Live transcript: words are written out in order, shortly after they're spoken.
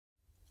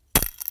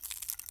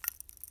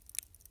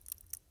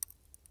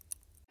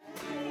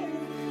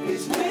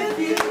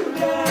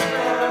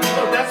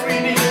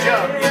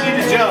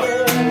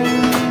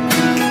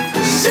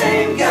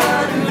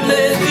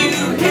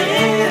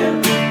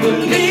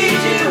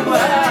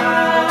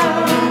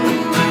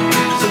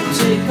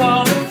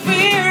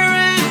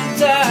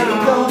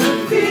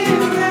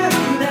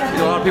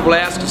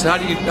said,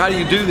 how do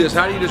you do this?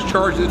 How do you just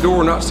charge the door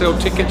and not sell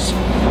tickets?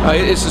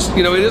 It's just,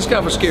 you know, it is kind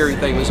of a scary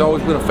thing. It's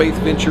always been a faith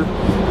venture.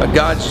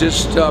 God's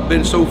just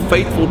been so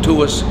faithful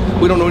to us.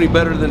 We don't know any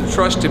better than to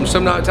trust Him.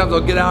 Sometimes I'll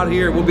get out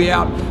here, we'll be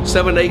out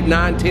 7, 8,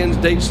 9,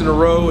 10 dates in a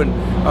row and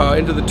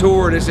into the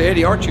tour, and they say,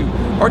 Eddie, aren't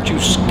you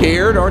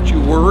scared? Aren't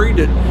you worried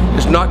that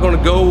it's not going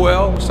to go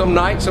well some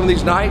of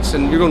these nights,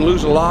 and you're going to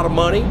lose a lot of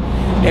money?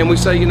 And we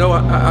say, you know,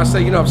 I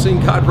say, you know, I've seen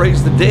God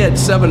raise the dead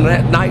 7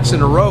 nights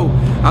in a row.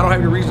 I don't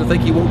have any reason to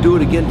think He won't do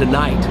it again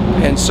tonight.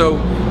 And so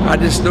I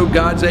just know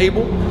God's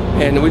able,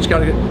 and we just got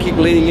to keep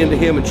leaning into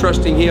Him and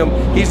trusting Him.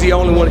 He's the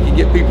only one that can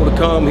get people to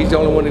come. He's the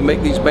only one to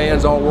make these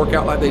bands all work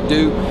out like they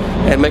do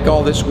and make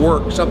all this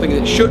work. Something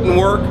that shouldn't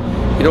work,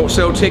 you don't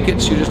sell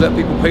tickets, you just let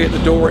people pay at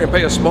the door, and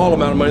pay a small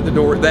amount of money at the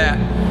door at that,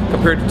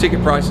 compared to ticket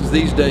prices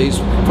these days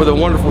for the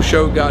wonderful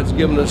show God's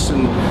given us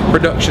and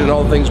production and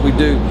all the things we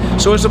do.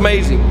 So it's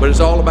amazing, but it's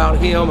all about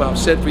Him. I've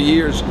said for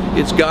years,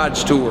 it's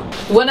God's tour.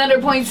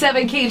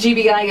 100.7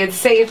 KGBI, it's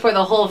safe for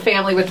the whole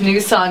family with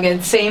Newsong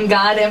and Same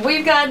God. And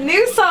we've got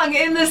Newsong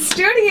in the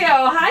studio.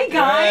 Hi,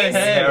 guys.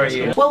 Hey, how are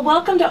you? Well,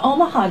 welcome to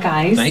Omaha,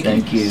 guys.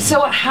 Thank you.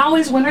 So how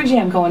is Winter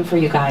Jam going for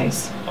you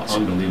guys?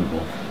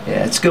 Unbelievable.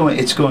 Yeah, it's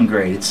going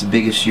great. It's the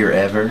biggest year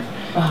ever.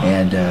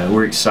 And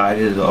we're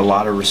excited, a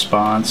lot of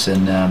response,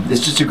 and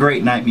it's just a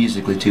great night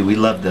musically too. We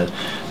love the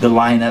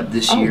lineup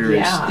this year.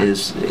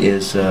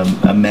 Is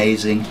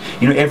amazing.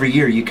 You know, every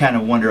year you kind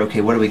of wonder, okay,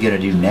 what are we going to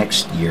do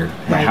next year?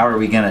 Right. How are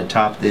we going to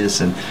top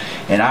this? And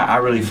I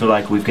really feel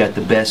like we've got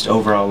the best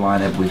overall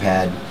lineup we've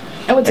had.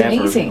 Oh, it's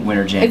amazing.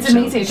 Winter Jam. It's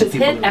amazing. It's just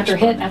hit after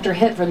hit after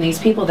hit from these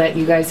people that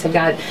you guys have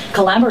got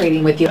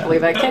collaborating with you. I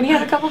believe. Ken, you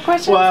had a couple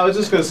questions? Well, I was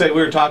just going to say,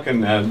 we were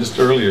talking just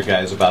earlier,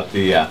 guys, about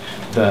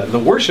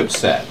the worship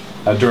set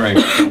during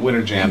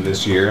Winter Jam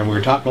this year, and we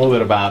were talking a little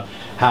bit about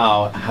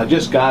how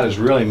just God is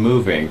really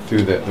moving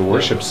through the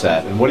worship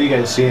set. And what are you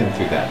guys seeing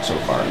through that so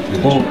far?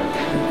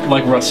 Well,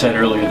 like Russ said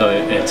earlier, though,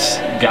 it's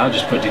God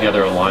just put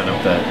together a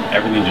lineup that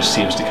everything just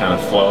seems to kind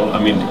of flow.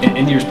 I mean,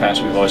 in years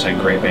past, we've always had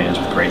great bands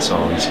with great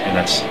songs, and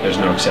there's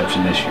no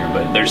exception this year.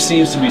 But there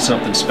seems to be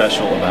something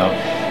special about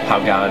how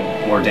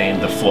God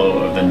ordained the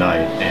flow of the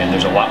night, and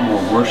there's a lot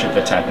more worship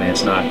that's happening.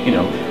 It's not, you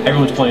know,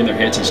 everyone's playing their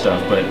hits and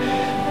stuff, but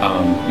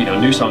you know,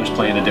 Newsong's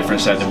playing a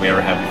different set than we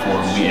ever had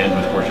before. We end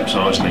with worship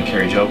songs, and then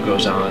Carrie Joe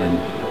goes on, and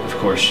of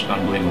course,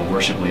 unbelievable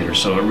worship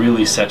leaders. So it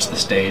really sets the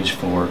stage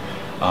for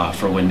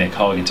when Nick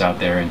Hall gets out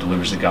there and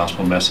delivers the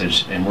gospel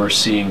message, and we're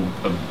seeing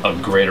a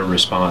greater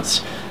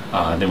response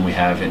than we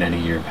have in any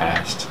year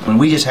past. When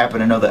we just happen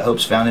to know that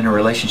hope's found in a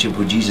relationship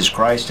with Jesus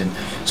Christ, and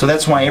so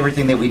that's why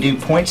everything that we do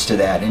points to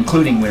that,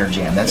 including Winter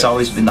Jam. That's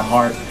always been the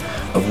heart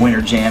of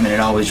Winter Jam, and it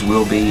always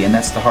will be, and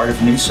that's the heart of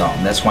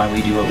Newsong. That's why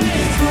we do what we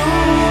do.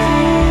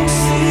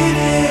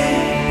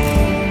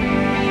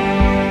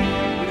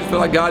 I feel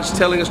like God's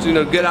telling us to, you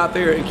know, get out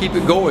there and keep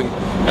it going.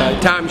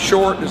 Time's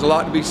short, there's a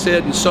lot to be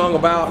said and sung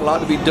about, a lot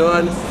to be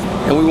done,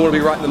 and we want to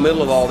be right in the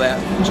middle of all that.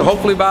 So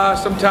hopefully by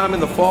sometime in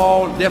the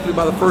fall, definitely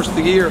by the first of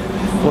the year,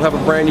 we'll have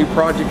a brand new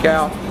project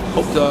out.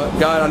 Hope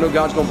God, I know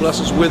God's going to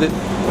bless us with it.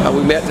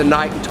 We met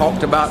tonight and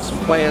talked about some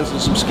plans and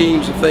some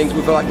schemes and things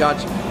we feel like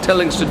God's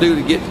telling us to do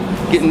to get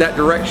in that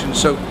direction.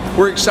 So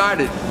we're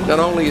excited. Not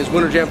only is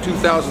Winter Jam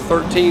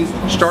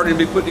 2013 starting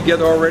to be put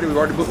together already, we've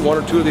already put 1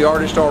 or 2 of the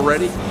artists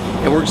already,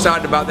 and we're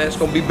excited about that. It's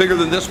going to be bigger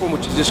than this one,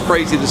 which is just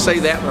crazy to say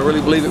that, but I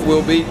really believe it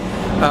will be.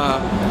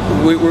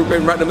 We're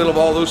right in the middle of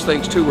all those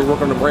things too. We're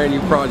working on a brand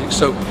new project.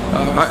 So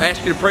I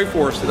ask you to pray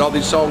for us that all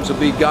these songs will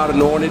be God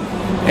anointed,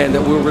 and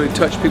that we'll really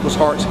touch people's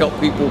hearts, help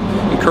people,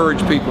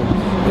 encourage people,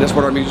 and that's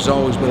what our music's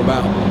always been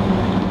about.